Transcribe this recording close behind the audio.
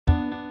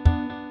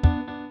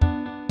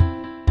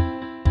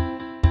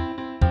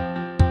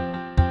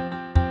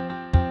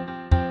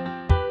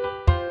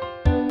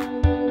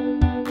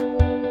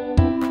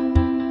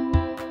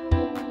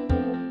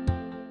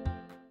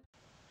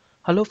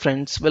Hello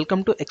friends,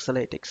 welcome to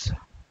Excelytics.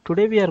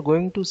 Today we are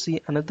going to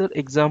see another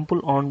example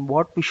on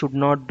what we should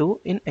not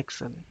do in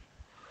Excel.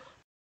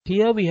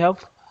 Here we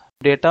have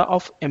data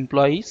of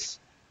employees,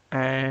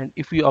 and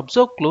if you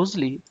observe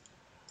closely,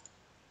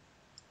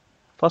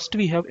 first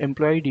we have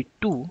employee ID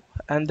 2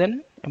 and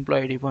then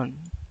employee ID 1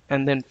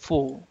 and then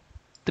 4,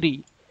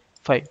 3,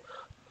 5.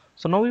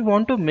 So now we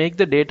want to make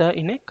the data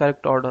in a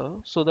correct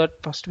order so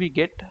that first we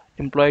get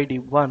employee ID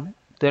 1,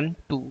 then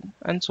 2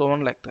 and so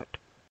on like that.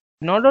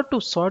 In order to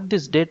sort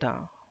this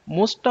data,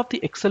 most of the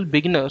Excel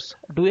beginners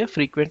do a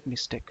frequent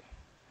mistake.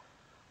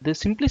 They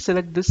simply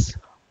select this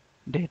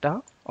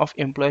data of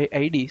employee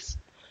IDs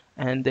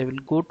and they will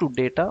go to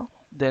data,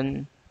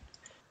 then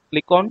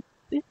click on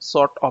the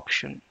sort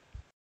option.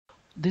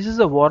 This is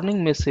a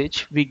warning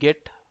message we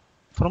get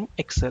from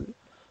Excel. It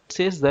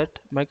says that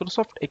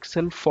Microsoft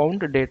Excel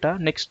found data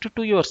next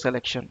to your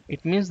selection.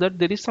 It means that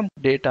there is some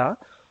data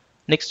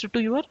next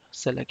to your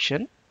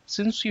selection.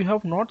 Since you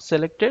have not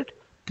selected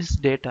this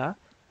data,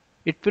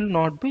 it will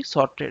not be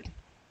sorted.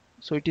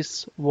 So it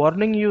is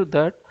warning you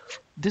that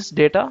this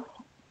data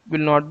will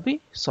not be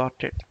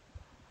sorted.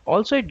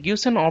 Also, it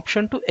gives an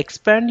option to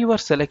expand your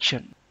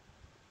selection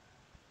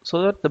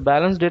so that the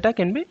balanced data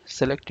can be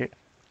selected.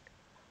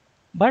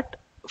 But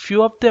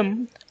few of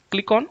them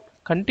click on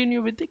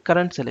continue with the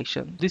current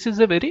selection. This is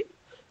a very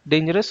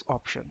dangerous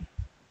option.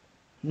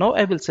 Now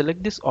I will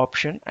select this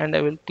option and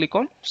I will click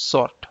on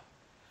sort.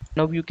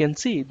 Now you can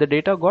see the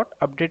data got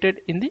updated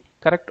in the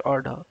correct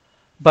order,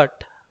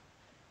 but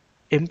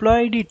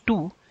employee ID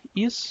 2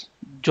 is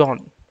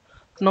John.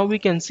 Now we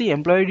can see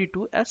employee ID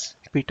 2 as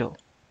Peter.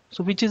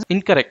 So which is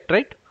incorrect,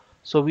 right?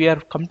 So we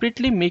are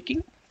completely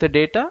making the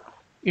data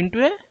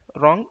into a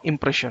wrong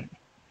impression.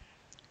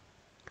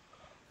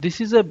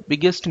 This is the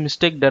biggest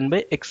mistake done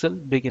by Excel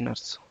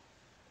beginners.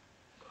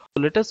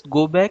 So let us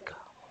go back.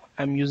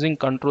 I'm using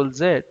Ctrl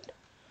Z.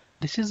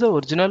 This is the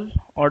original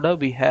order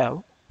we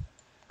have.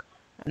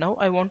 Now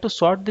I want to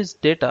sort this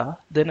data.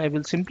 Then I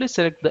will simply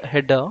select the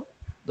header,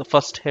 the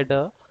first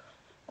header,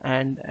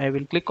 and I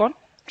will click on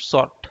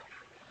sort.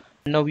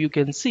 Now you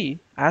can see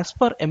as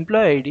per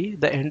employee ID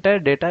the entire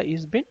data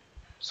is been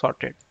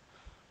sorted.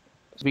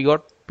 So we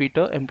got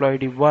Peter, employee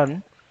ID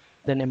 1,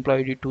 then employee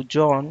ID 2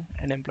 John,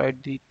 and employee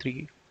ID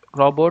 3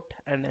 Robert,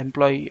 and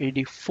employee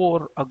ID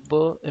 4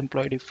 Akbar,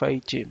 employee ID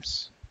 5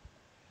 James.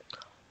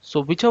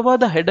 So whichever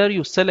the header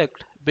you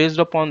select, based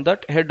upon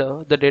that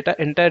header the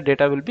entire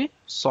data will be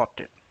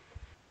sorted.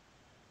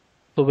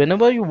 So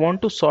whenever you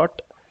want to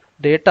sort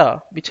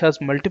data which has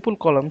multiple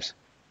columns,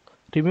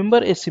 remember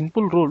a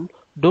simple rule: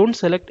 don't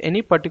select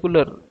any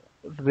particular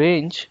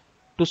range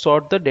to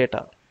sort the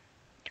data.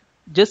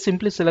 Just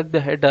simply select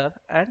the header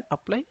and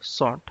apply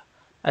sort,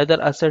 either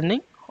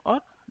ascending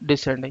or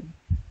descending.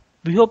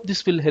 We hope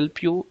this will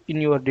help you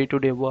in your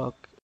day-to-day work.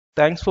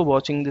 Thanks for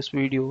watching this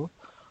video.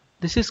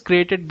 This is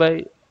created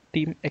by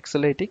Team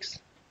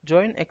Excelytics.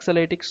 Join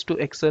Excelytics to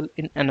excel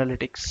in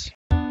analytics.